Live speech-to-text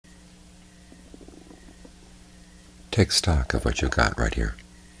Take stock of what you've got right here.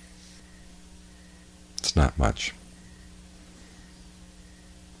 It's not much.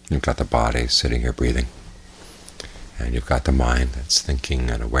 You've got the body sitting here breathing, and you've got the mind that's thinking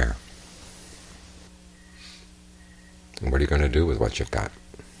and aware. And what are you going to do with what you've got?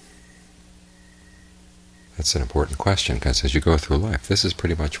 That's an important question, because as you go through life, this is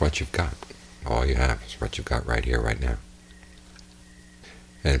pretty much what you've got. All you have is what you've got right here, right now.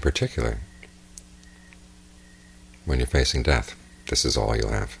 And in particular, when you're facing death, this is all you'll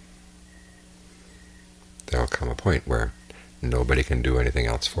have. There will come a point where nobody can do anything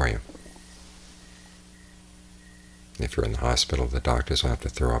else for you. If you're in the hospital, the doctors will have to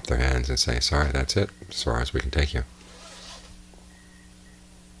throw up their hands and say, sorry, that's it, as far as we can take you.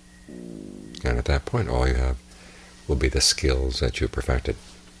 And at that point, all you have will be the skills that you perfected.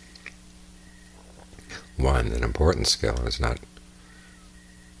 One, an important skill is not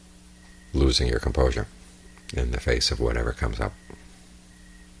losing your composure in the face of whatever comes up.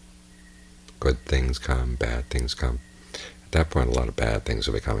 Good things come, bad things come. At that point, a lot of bad things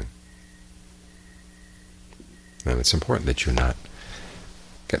will be coming. And it's important that you not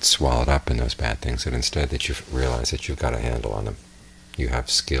get swallowed up in those bad things, and instead that you realize that you've got a handle on them. You have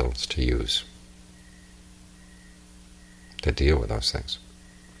skills to use to deal with those things.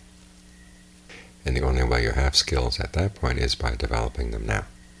 And the only way you have skills at that point is by developing them now.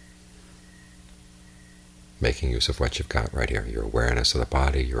 Making use of what you've got right here, your awareness of the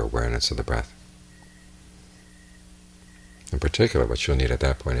body, your awareness of the breath. In particular, what you'll need at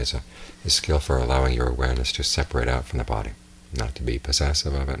that point is a skill for allowing your awareness to separate out from the body, not to be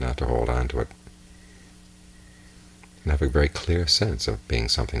possessive of it, not to hold on to it, and have a very clear sense of being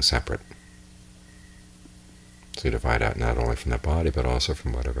something separate. So you divide out not only from the body, but also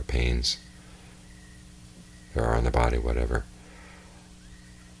from whatever pains there are in the body, whatever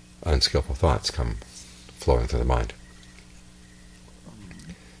unskillful thoughts come flowing through the mind.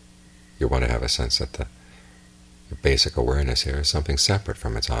 You want to have a sense that the basic awareness here is something separate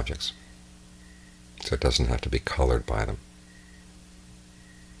from its objects, so it doesn't have to be colored by them.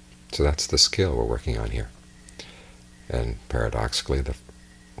 So that's the skill we're working on here. And paradoxically, the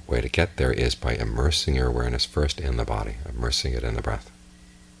way to get there is by immersing your awareness first in the body, immersing it in the breath.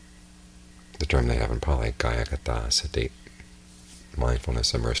 The term they have in Pali, kaya kata sati,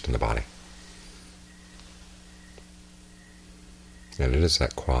 mindfulness immersed in the body. And it is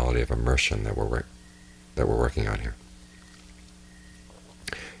that quality of immersion that we're working on here.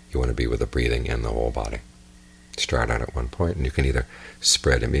 You want to be with the breathing in the whole body. Start out at one point, and you can either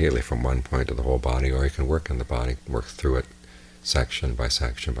spread immediately from one point to the whole body, or you can work in the body, work through it section by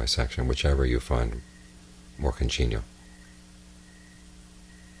section by section, whichever you find more congenial.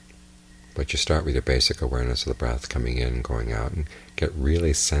 But you start with your basic awareness of the breath coming in, going out, and get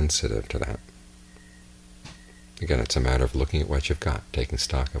really sensitive to that. Again, it's a matter of looking at what you've got, taking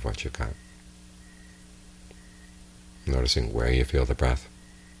stock of what you've got. Noticing where you feel the breath,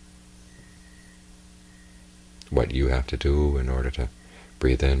 what you have to do in order to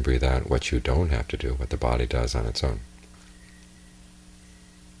breathe in, breathe out, what you don't have to do, what the body does on its own,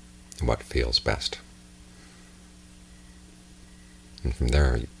 and what feels best. And from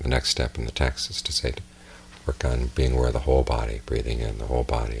there, the next step in the text is to say, to work on being aware of the whole body, breathing in the whole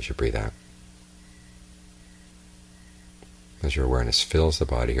body as you breathe out. As your awareness fills the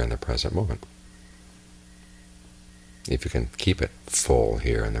body here in the present moment. If you can keep it full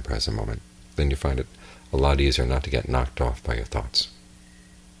here in the present moment, then you find it a lot easier not to get knocked off by your thoughts.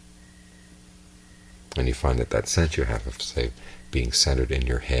 And you find that that sense you have of, say, being centered in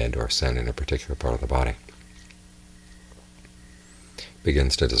your head or centered in a particular part of the body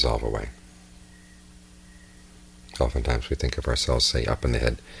begins to dissolve away. Oftentimes we think of ourselves, say, up in the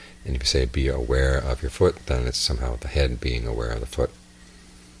head, and if you say be aware of your foot, then it's somehow the head being aware of the foot.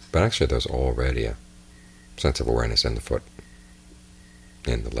 But actually there's already a sense of awareness in the foot,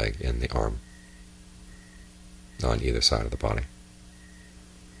 in the leg, in the arm, on either side of the body.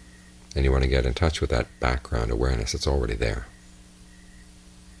 And you want to get in touch with that background awareness that's already there,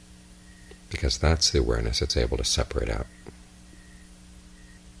 because that's the awareness that's able to separate out.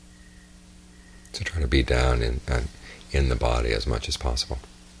 So try to be down in the body as much as possible.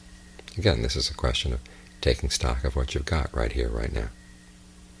 Again, this is a question of taking stock of what you've got right here, right now.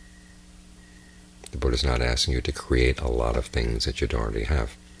 The Buddha's not asking you to create a lot of things that you don't already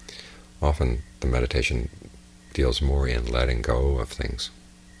have. Often the meditation deals more in letting go of things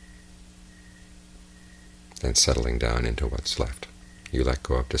than settling down into what's left. You let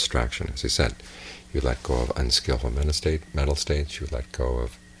go of distraction, as he said. You let go of unskillful mental states. You let go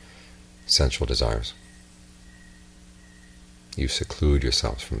of sensual desires. You seclude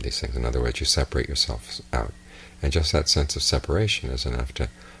yourselves from these things. In other words, you separate yourselves out And just that sense of separation is enough to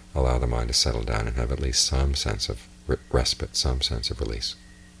allow the mind to settle down and have at least some sense of respite, some sense of release.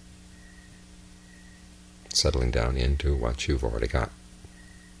 Settling down into what you've already got.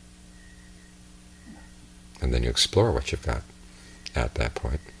 And then you explore what you've got at that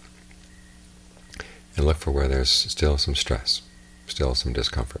point, and look for where there's still some stress, still some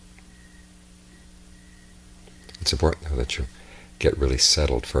discomfort. It's important, though, that you get really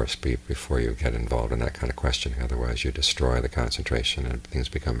settled first before you get involved in that kind of questioning. Otherwise you destroy the concentration and things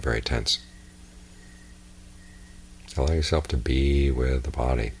become very tense. Allow yourself to be with the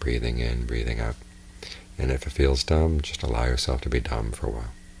body, breathing in, breathing out. And if it feels dumb, just allow yourself to be dumb for a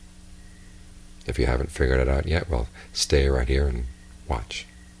while. If you haven't figured it out yet, well, stay right here and watch.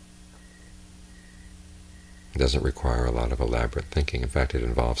 It doesn't require a lot of elaborate thinking. In fact, it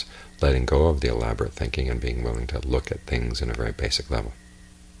involves letting go of the elaborate thinking and being willing to look at things in a very basic level.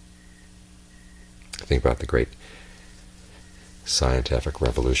 Think about the great scientific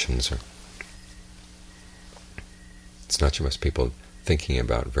revolutions. It's not just people thinking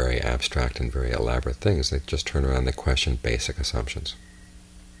about very abstract and very elaborate things. They just turn around and they question basic assumptions.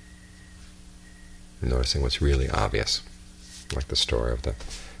 Noticing what's really obvious, like the story of the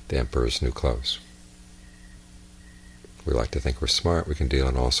emperor's new clothes. We like to think we're smart, we can deal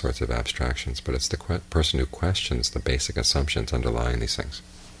in all sorts of abstractions, but it's the person who questions the basic assumptions underlying these things,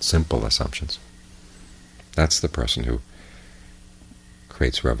 simple assumptions. That's the person who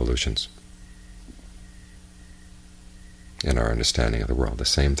creates revolutions in our understanding of the world. The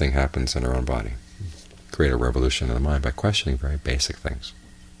same thing happens in our own body. Create a revolution in the mind by questioning very basic things.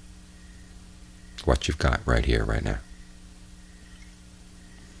 What you've got right here, right now.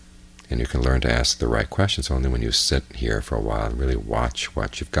 And you can learn to ask the right questions only when you sit here for a while and really watch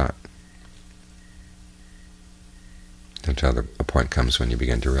what you've got. Until a point comes when you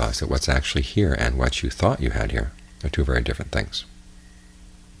begin to realize that what's actually here and what you thought you had here are two very different things.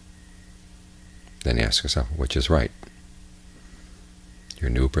 Then you ask yourself, which is right? Your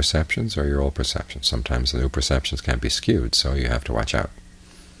new perceptions or your old perceptions? Sometimes the new perceptions can be skewed, so you have to watch out.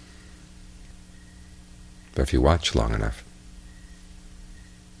 But if you watch long enough,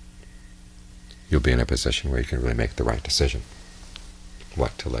 you'll be in a position where you can really make the right decision,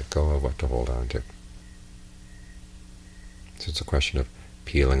 what to let go of, what to hold on to. So it's a question of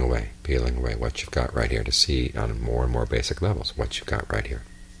peeling away what you've got right here to see on more and more basic levels what you've got right here.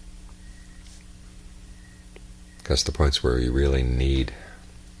 Because the points where you really need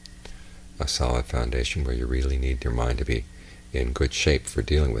a solid foundation, where you really need your mind to be in good shape for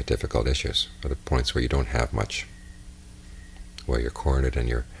dealing with difficult issues, are the points where you don't have much, where you're cornered and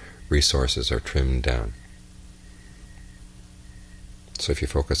your resources are trimmed down. So if you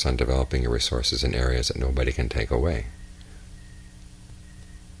focus on developing your resources in areas that nobody can take away,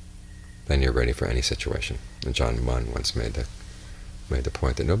 then you're ready for any situation. And John Munn once made the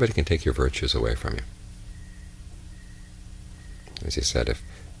point that nobody can take your virtues away from you. As he said, if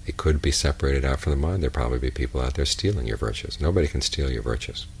they could be separated out from the mind, there'd probably be people out there stealing your virtues. Nobody can steal your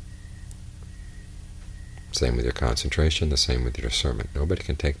virtues. Same with your concentration, the same with your discernment. Nobody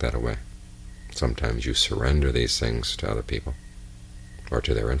can take that away. Sometimes you surrender these things to other people or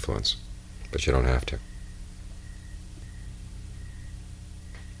to their influence, but you don't have to.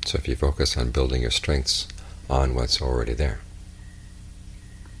 So if you focus on building your strengths on what's already there,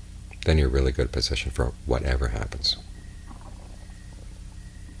 then you're in a really good position for whatever happens.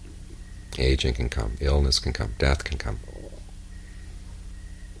 Aging can come, illness can come, death can come.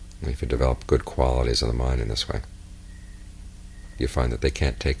 And if you develop good qualities of the mind in this way, you find that they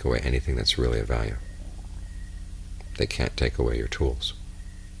can't take away anything that's really of value. They can't take away your tools.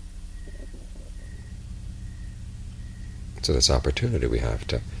 So this opportunity we have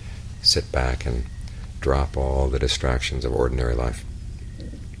to sit back and drop all the distractions of ordinary life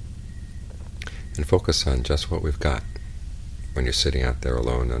and focus on just what we've got when you're sitting out there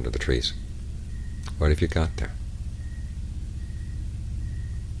alone under the trees. What have you got there?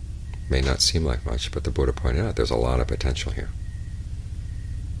 May not seem like much, but the Buddha pointed out there's a lot of potential here.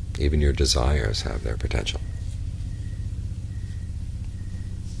 Even your desires have their potential.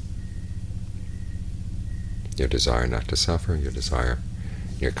 Your desire not to suffer,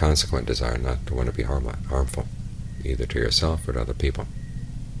 your consequent desire not to want to be harmful, either to yourself or to other people.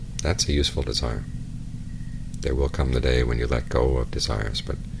 That's a useful desire. There will come the day when you let go of desires,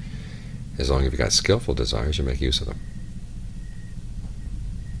 but as long as you've got skillful desires, you make use of them.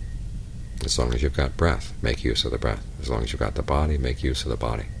 As long as you've got breath, make use of the breath. As long as you've got the body, make use of the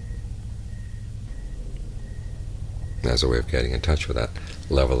body. As a way of getting in touch with that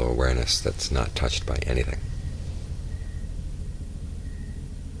level of awareness that's not touched by anything,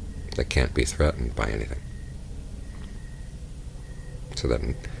 that can't be threatened by anything. so that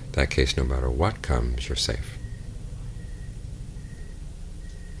in that case, no matter what comes, you're safe.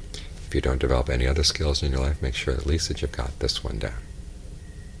 If you don't develop any other skills in your life, make sure at least that you've got this one down.